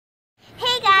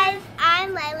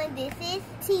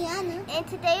Tiana. And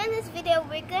today in this video,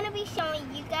 we're going to be showing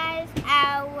you guys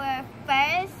our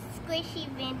first squishy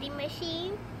vending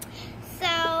machine.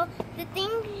 So, the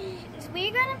thing is,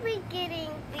 we're going to be getting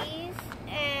these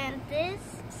and this.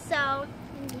 So,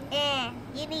 and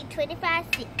you need 25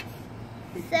 cents.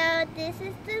 So, this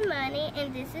is the money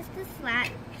and this is the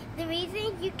slot. The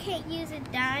reason you can't use a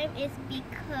dime is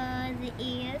because it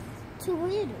is Too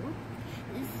little.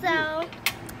 So,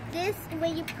 this,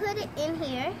 when you put it in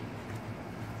here,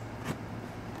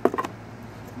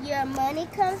 your money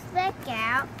comes back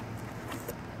out,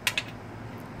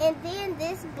 and then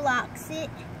this blocks it.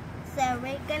 So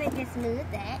we're gonna just move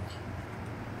that.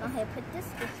 Go ahead, put this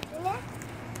squishy in there,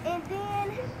 and then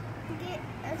get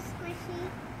a squishy.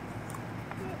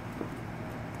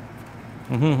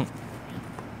 Come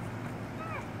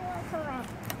on.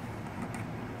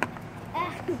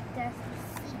 That's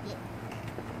see it.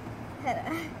 Hold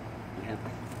on.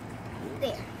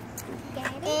 There.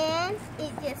 And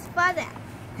it just falls out.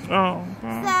 Oh.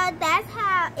 So that's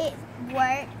how it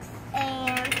works.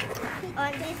 And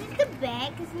this is the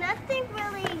back. There's nothing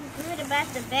really good about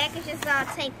the back. It's just all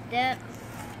taped up.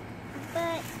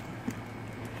 But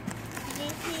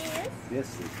this is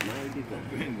This is my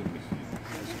design.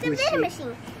 it's a vending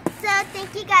machine. So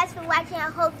thank you guys for watching. I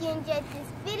hope you enjoyed this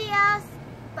video.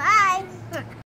 Bye.